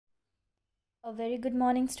A very good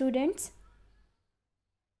morning, students.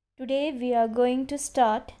 Today we are going to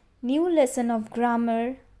start new lesson of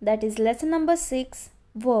grammar, that is lesson number 6,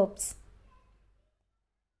 verbs.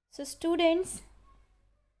 So students,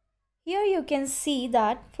 here you can see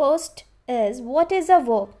that first is what is a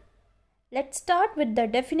verb. Let's start with the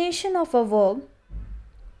definition of a verb.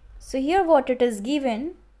 So here what it is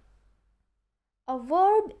given. A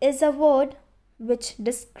verb is a word which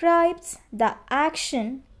describes the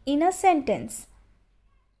action in a sentence.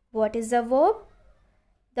 What is a verb?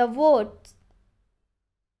 The word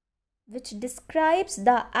which describes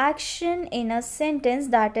the action in a sentence,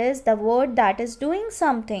 that is the word that is doing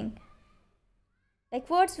something. Like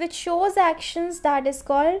words which shows actions, that is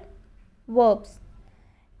called verbs.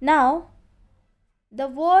 Now, the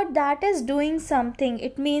word that is doing something,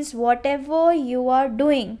 it means whatever you are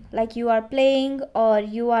doing, like you are playing or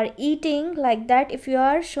you are eating, like that. If you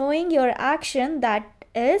are showing your action, that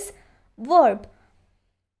is verb.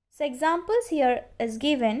 So examples here is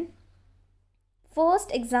given.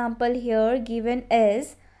 First example here given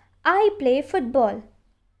is I play football.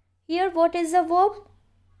 Here what is the verb?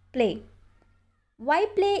 Play. Why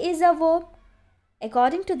play is a verb?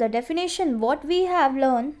 According to the definition, what we have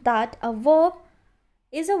learned, that a verb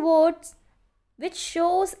is a word which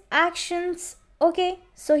shows actions. Okay,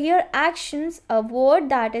 so here actions, a word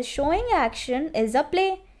that is showing action is a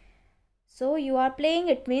play. So you are playing,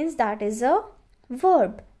 it means that is a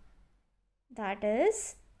verb. That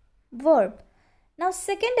is verb. Now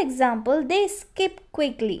second example, they skip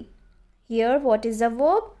quickly. Here what is the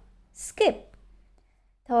verb? Skip.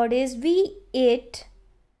 Third is we ate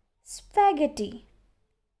spaghetti.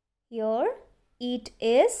 Here eat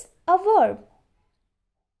is a verb.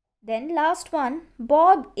 Then last one,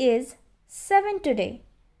 Bob is 7 today.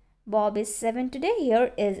 Bob is 7 today.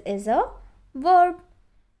 Here is a verb.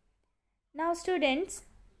 Now students,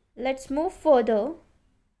 let's move further.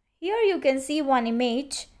 Here you can see one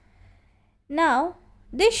image. Now,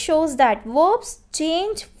 this shows that verbs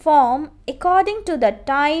change form according to the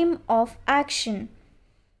time of action.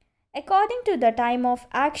 According to the time of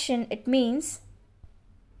action, it means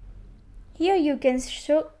here you can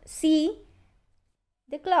see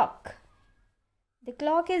the clock. The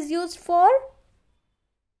clock is used for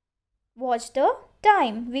watch the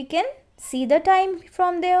time. We can see the time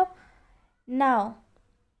from there. Now,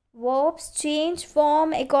 verbs change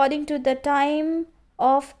form according to the time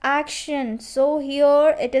of action. So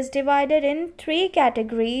here it is divided in 3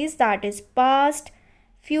 categories, that is past,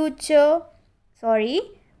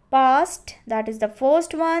 past, that is the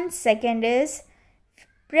first one, second is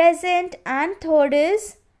present, and third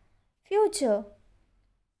is future.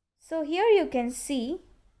 So here you can see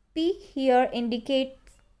P here indicates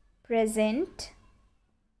present,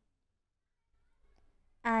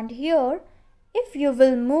 and here if you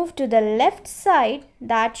will move to the left side,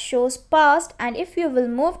 that shows past, and if you will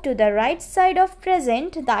move to the right side of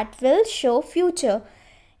present, that will show future.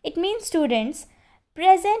 It means students,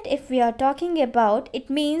 present, if we are talking about, it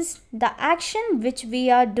means the action which we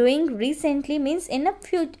are doing recently, means in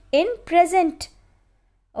present.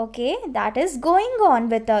 Okay, that is going on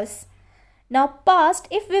with us. Now past,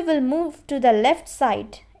 if we will move to the left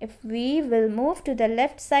side,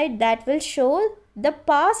 that will show the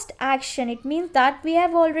past action. It means that we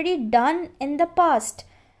have already done in the past,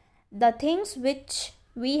 the things which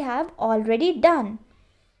we have already done.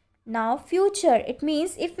 Now future, it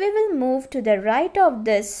means if we will move to the right of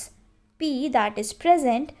this P, that is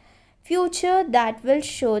present, future, that will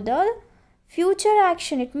show the future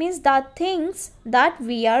action. It means the things that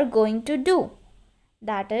we are going to do,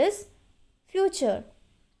 that is future.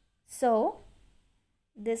 So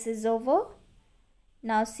this is over.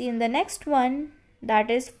 Now see in the next one,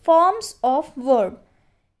 that is forms of verb.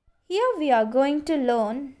 Here we are going to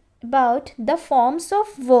learn about the forms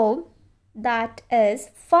of verb, that is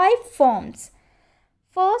 5 forms.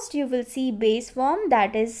 First you will see base form,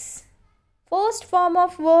 that is first form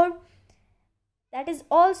of verb, that is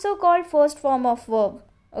also called first form of verb.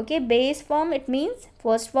 Okay, base form, it means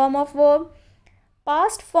first form of verb.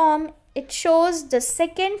 Past form, it shows the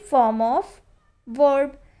second form of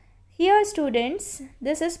verb. Here students,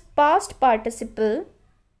 this is past participle.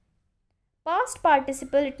 Past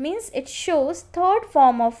participle, it means it shows third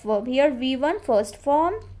form of verb. Here V1 first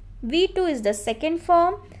form, V2 is the second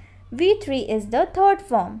form, V3 is the third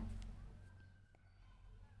form.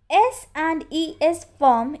 S and ES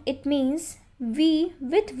form, it means we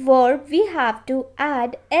with verb we have to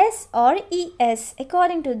add S or ES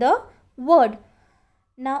according to the word.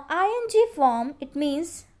 Now ing form, it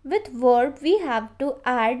means with verb we have to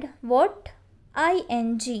add what?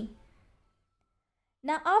 Ing.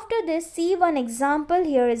 Now after this, see one example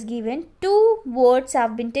here is given. Two words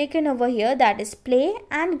have been taken over here, that is play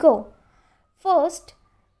and go. First,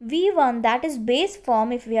 V1, that is base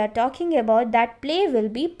form. If we are talking about that, play will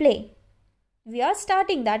be play. We are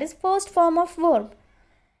starting, that is first form of verb.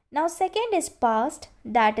 Now second is past,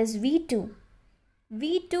 that is V2.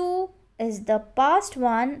 V2 is the past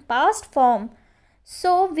one, past form.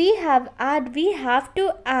 So we have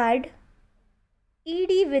to add ed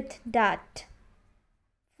with that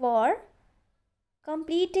for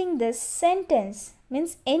completing this sentence,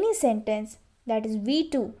 means any sentence, that is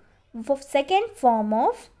V2, for second form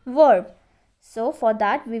of verb. So for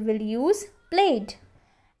that we will use played.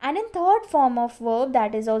 And in third form of verb,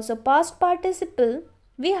 that is also past participle,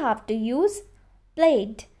 we have to use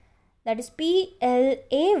played, that is Played.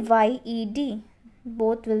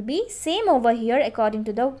 Both will be same over here according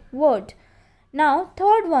to the word. Now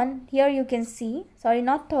third one, here you can see, sorry,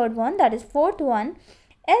 not third one, that is fourth one,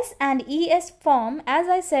 S and ES form. As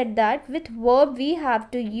I said that with verb we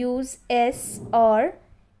have to use S or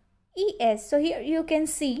ES. So here you can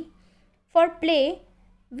see for play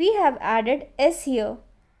we have added S here.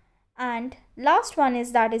 And last one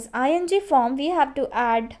is that is ing form. We have to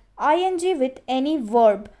add ing with any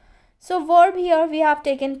verb. So verb here we have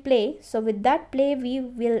taken play. So with that play we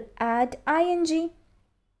will add ing.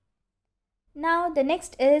 Now the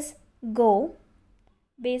next is go.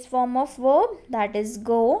 Base form of verb, that is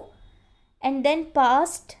go. And then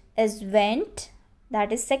past is went.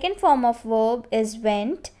 That is second form of verb is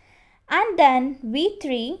went. And then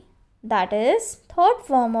V3, that is third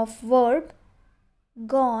form of verb,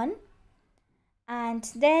 gone. And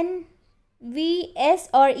then VS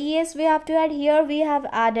or ES we have to add. Here we have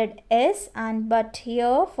added S, and but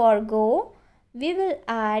here for go we will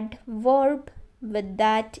add verb with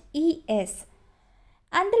that ES.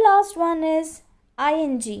 And the last one is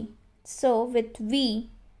ing. So with V,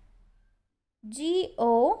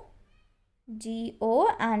 GO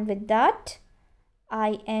and with that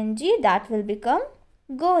ing, that will become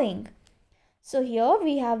going. So here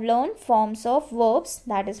we have learned forms of verbs,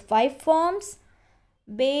 that is 5 forms: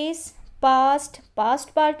 base, past,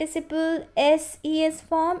 past participle, S, ES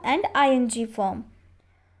form and ing form.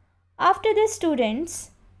 After this,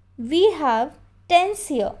 students, we have tense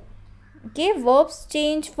here. Okay, verbs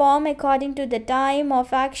change form according to the time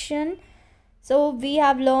of action. So we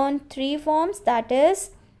have learned 3 forms, that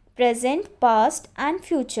is present, past and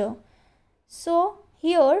future. So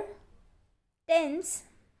here tense,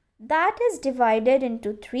 that is divided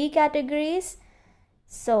into 3 categories.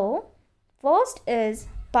 So first is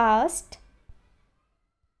past,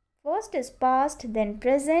 then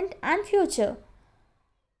present and future.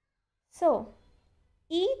 So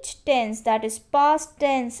each tense, that is past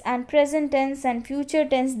tense and present tense and future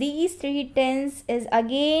tense, these 3 tense is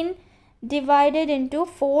again divided into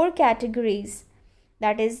 4 categories.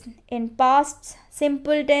 That is in past,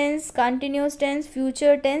 simple tense, continuous tense,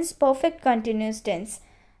 future tense, perfect continuous tense.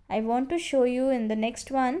 I want to show you in the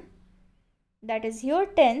next one. That is here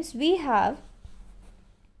tense, we have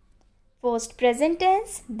first present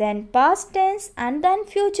tense, then past tense and then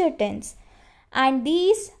future tense. And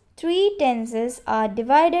these 3 tenses are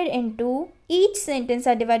divided into, each sentence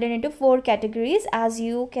are divided into 4 categories, as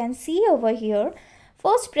you can see over here.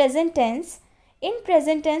 First, present tense. In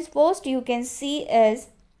present tense, first you can see is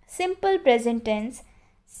simple present tense.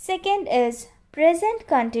 Second is present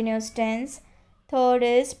continuous tense. Third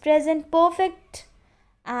is present perfect.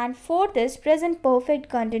 And fourth is present perfect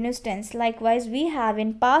continuous tense. Likewise, we have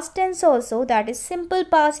in past tense also, that is simple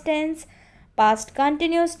past tense, past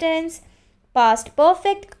continuous tense, past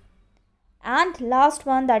perfect, and last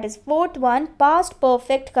one, that is fourth one, past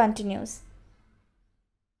perfect continuous.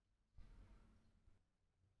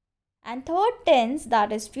 And third tense,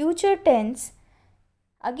 that is future tense.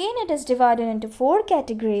 Again it is divided into 4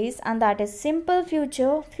 categories, and that is simple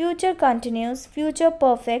future, future continuous, future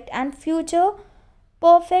perfect and future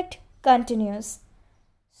perfect continuous.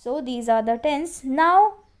 So these are the tense.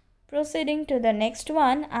 Now proceeding to the next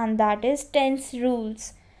one, and that is tense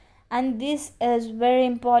rules. And this is very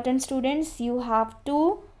important, students. You have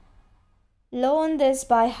to learn this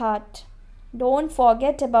by heart. Don't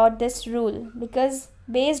forget about this rule, because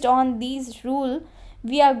based on these rule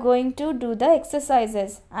we are going to do the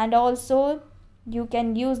exercises, and also you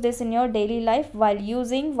can use this in your daily life while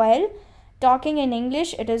talking in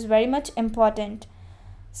English. It is very much important.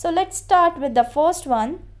 So let's start with the first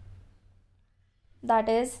one, that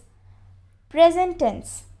is present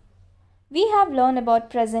tense. We have learned about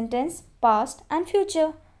present tense, past and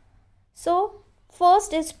future. So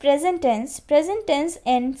first is present tense. Present tense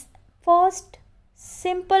in first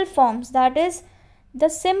simple forms, that is the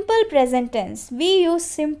simple present tense. We use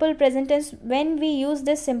simple present tense when we use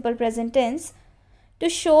this simple present tense to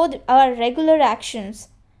show our regular actions,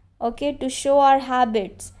 okay, to show our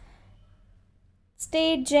habits,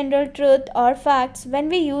 state general truth or facts. When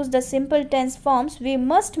we use the simple tense forms, we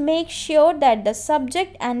must make sure that the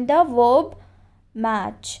subject and the verb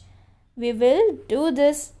match. We will do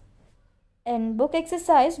this in book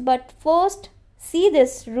exercise, but first see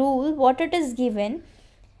this rule, what it is given.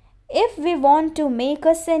 If we want to make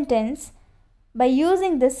a sentence by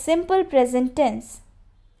using the simple present tense,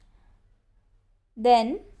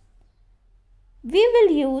 then we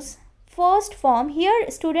will use first form. Here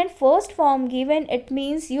student, first form given, it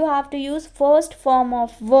means you have to use first form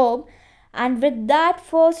of verb, and with that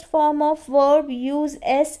first form of verb use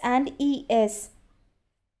s and es.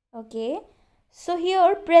 Okay, so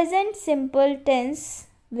here present simple tense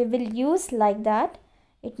we will use like that.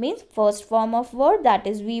 It means first form of verb, that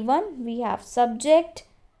is V1, we have subject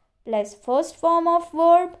plus first form of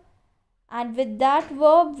verb, and with that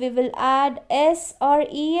verb we will add s or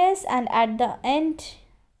es, and at the end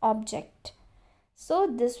object. So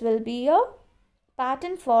this will be a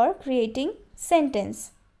pattern for creating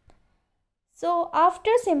sentence. So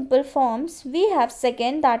after simple forms we have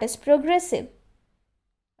second, that is progressive.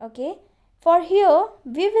 Okay, for here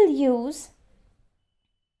we will use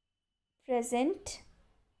present.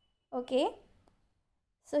 Okay,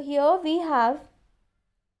 so here we have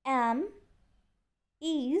am,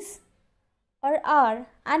 is or are,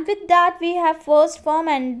 and with that we have first form,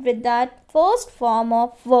 and with that first form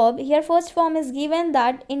of verb, here first form is given,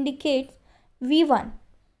 that indicates V1.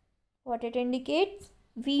 What it indicates?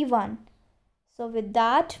 V1. So with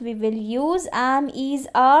that we will use am, is,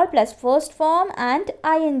 are plus first form and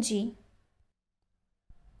ing.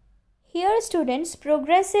 Here students,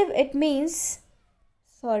 progressive it means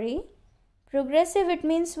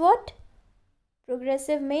what?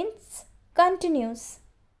 Progressive means continuous.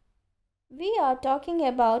 We are talking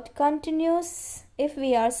about continuous if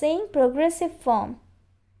we are saying progressive form.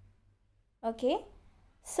 Okay,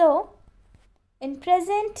 so in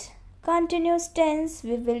present continuous tense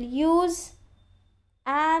we will use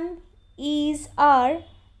am, is, are.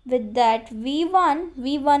 With that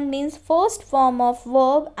V1 means first form of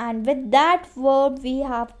verb, and with that verb we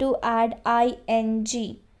have to add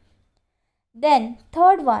ing. Then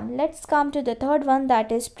third one, let's come to the third one,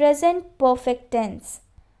 that is present perfect tense.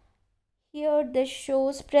 Here this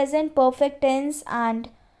shows present perfect tense, and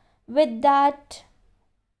with that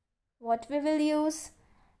what we will use?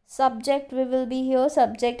 Subject we will be here,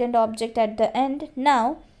 subject and object at the end.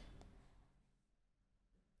 Now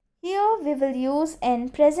here we will use in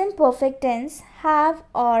present perfect tense have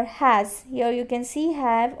or has. Here you can see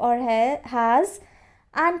have or has,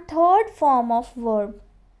 and third form of verb.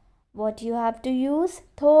 What you have to use?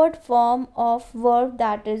 Third form of verb,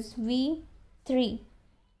 that is V3.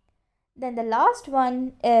 Then the last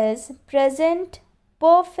one is present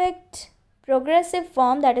perfect progressive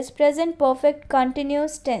form, that is present perfect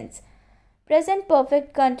continuous tense. Present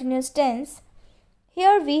perfect continuous tense,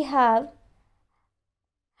 here we have,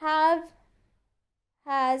 has,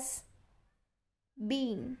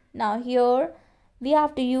 been. Now here we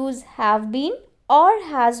have to use have been or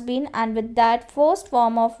has been, and with that first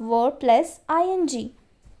form of verb plus ing.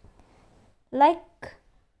 Like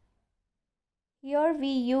here we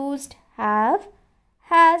used have,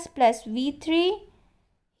 has plus V3.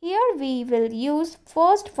 Here we will use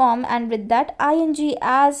first form and with that ing,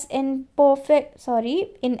 as in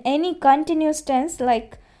in any continuous tense,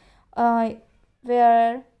 like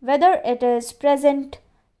whether it is present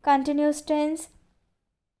continuous tense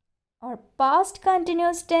or past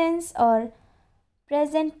continuous tense or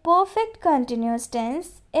present perfect continuous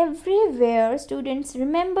tense, everywhere students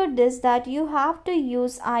remember this, that you have to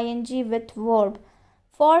use ing with verb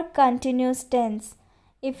for continuous tense.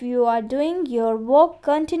 If you are doing your work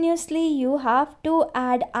continuously, you have to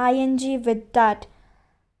add ing with that.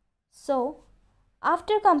 So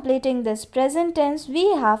after completing this present tense,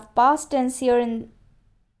 we have past tense here in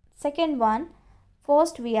second one.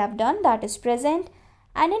 First we have done, that is present,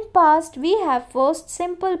 and in past we have first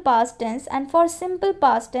simple past tense, and for simple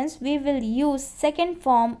past tense we will use second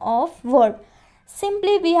form of verb.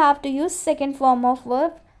 Simply we have to use second form of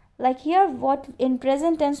verb. Like here what in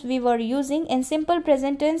present tense we were using, in simple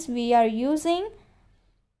present tense we are using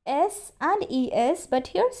s and es, but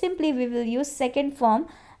here simply we will use second form.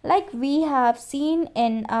 Like we have seen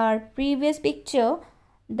in our previous picture,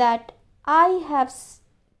 that I have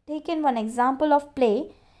taken one example of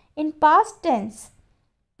play. In past tense,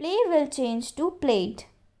 play will change to played.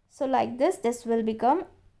 So like this will become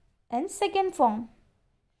in second form.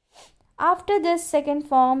 After this second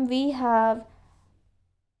form, we have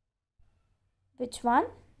Which one?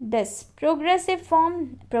 This. Progressive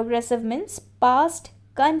form. Progressive means past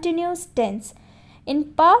continuous tense.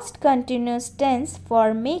 In past continuous tense,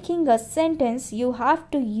 for making a sentence, you have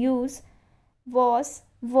to use was,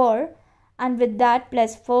 were, and with that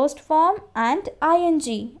plus first form and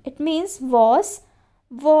ing. It means was,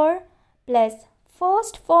 were plus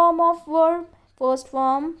first form of verb, first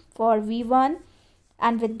form for V1,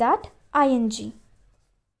 and with that ing.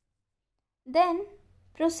 Then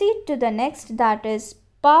proceed to the next, that is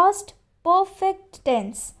past perfect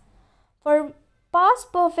tense. For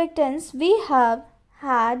past perfect tense, we have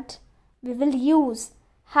had, we will use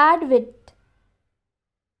had with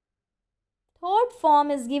third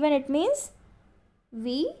form is given, it means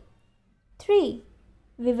V3.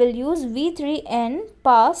 We will use V3 in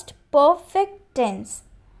past perfect tense.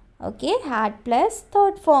 Okay, had plus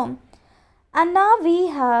third form. And now we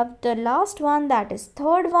have the last one, that is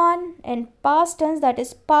third one in past tense, that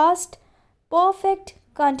is past perfect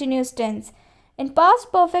continuous tense. In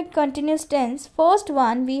past perfect continuous tense, first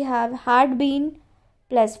one we have had been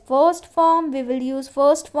plus first form. We will use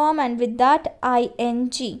first form and with that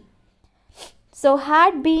ing. So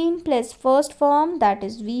had been plus first form, that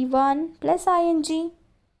is V1 plus ing.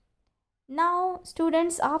 Now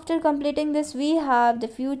students, after completing this, we have the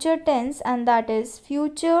future tense, and that is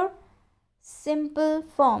future simple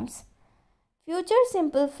forms. Future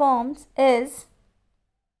simple forms is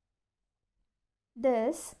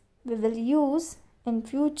this. We will use in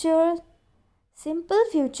future simple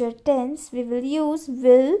future tense, we will use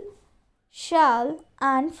will, shall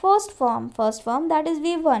and first form. First form, that is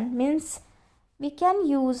V1, means we can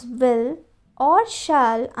use will or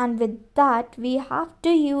shall, and with that we have to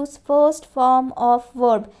use first form of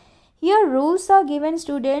verb. Here rules are given,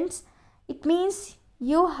 students. It means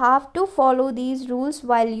you have to follow these rules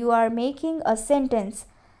while you are making a sentence.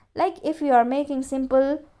 Like if you are making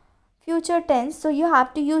simple future tense, so you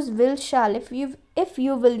have to use will, shall. If you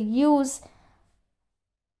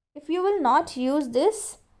will not use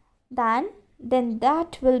this, then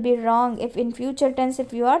that will be wrong. If in future tense,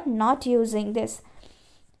 if you are not using this.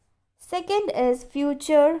 Second is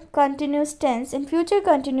future continuous tense. In future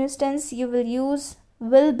continuous tense, you will use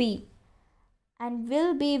will be, and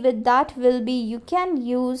will be, with that will be you can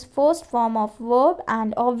use first form of verb,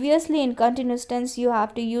 and obviously in continuous tense you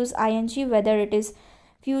have to use ing, whether it is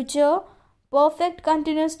future perfect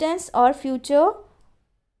continuous tense or future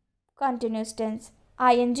continuous tense.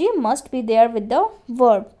 Ing must be there with the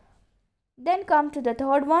verb. Then come to the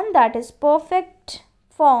third one, that is perfect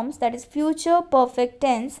forms, that is future perfect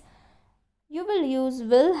tense. You will use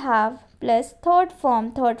will have plus third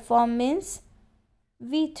form. Third form means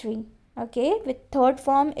V3. Okay, with third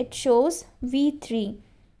form it shows V3.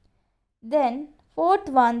 Then fourth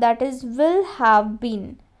one, that is will have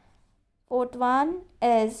been. Fourth one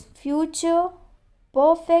is future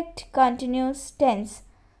perfect continuous tense.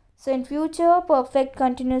 So in future perfect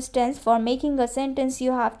continuous tense, for making a sentence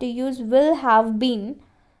you have to use will have been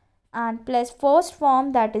and plus first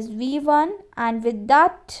form, that is V1, and with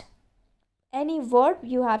that any verb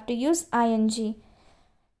you have to use ing.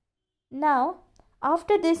 Now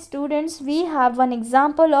after this, students, we have one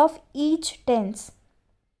example of each tense.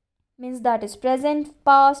 Means that is present,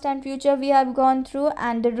 past and future we have gone through,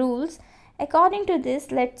 and the rules. According to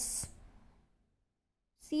this, let's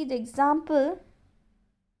see the example.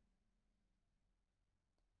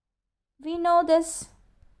 We know this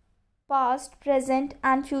past, present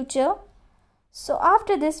and future. So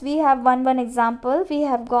after this we have one example we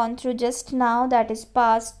have gone through just now, that is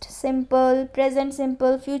past simple, present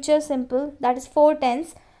simple, future simple, that is 4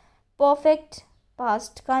 tense, perfect,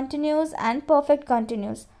 past continuous and perfect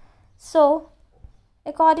continuous. So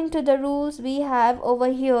according to the rules we have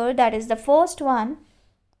over here, that is the first one,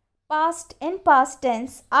 past. In past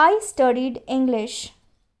tense, I studied English.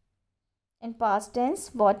 In past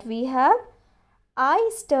tense, what we have? I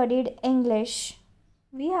studied English.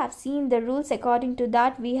 We have seen the rules. According to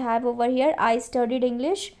that, we have over here I studied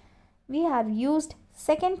English. We have used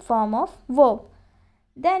second form of verb.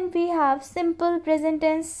 Then we have simple present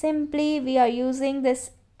tense. Simply we are using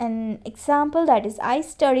this an example, that is I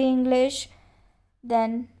study English.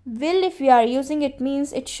 Then will, if we are using it,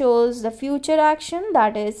 means it shows the future action,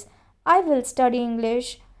 that is I will study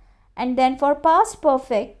English. And then for past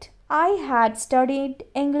perfect, I had studied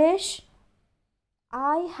English.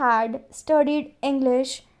 I had studied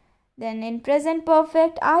English. Then in present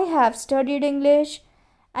perfect, I have studied English.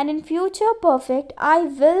 And in future perfect, I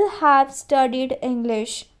will have studied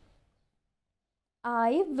English.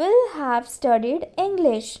 I will have studied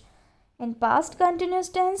English. In past continuous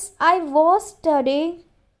tense, I was studying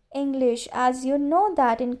English. As you know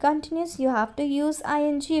that in continuous you have to use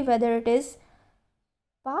ing, whether it is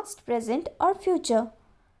past, present or future.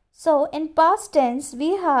 So in past tense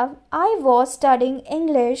we have I was studying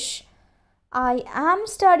English, I am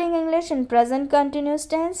studying English. In present continuous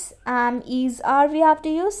tense, am, is, are we have to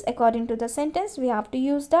use according to the sentence. We have to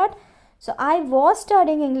use that. So I was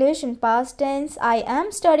studying English in past tense, I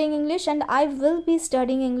am studying English, and I will be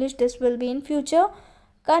studying English. This will be in future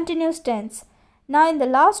continuous tense. Now in the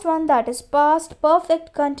last one, that is past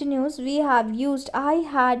perfect continuous, we have used I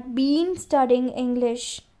had been studying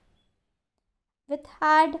English. With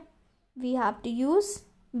had we have to use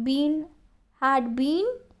been, had been,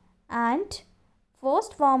 and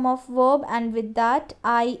first form of verb, and with that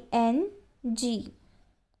ing.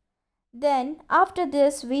 Then after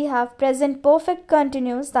this we have present perfect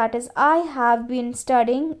continuous, that is I have been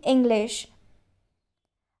studying English.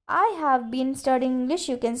 I have been studying English.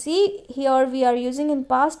 You can see here we are using in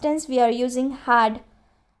past tense, we are using had,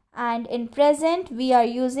 and in present we are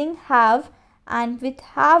using have, and with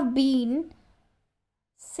have been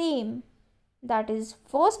same, that is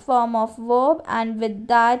first form of verb, and with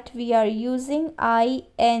that we are using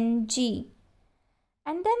ing.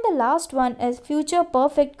 And then the last one is future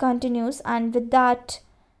perfect continuous, and with that,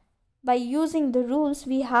 by using the rules,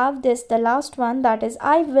 we have this, the last one, that is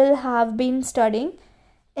I will have been studying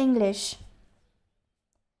English.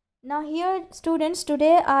 Now here students,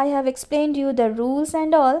 today I have explained you the rules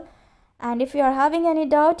and all, and if you are having any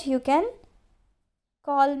doubt, you can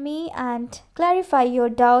call me and clarify your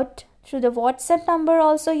doubt through the WhatsApp number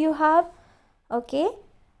also you have. Okay.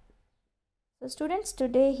 So students,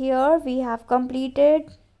 today here we have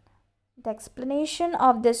completed the explanation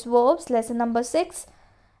of this verbs, lesson number 6,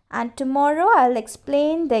 and tomorrow I'll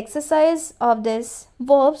explain the exercise of this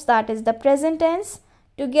verbs, that is the present tense.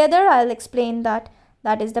 Together I'll explain that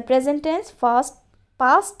is the present tense,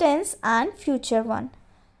 past tense and future one.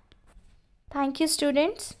 Thank you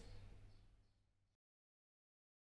students.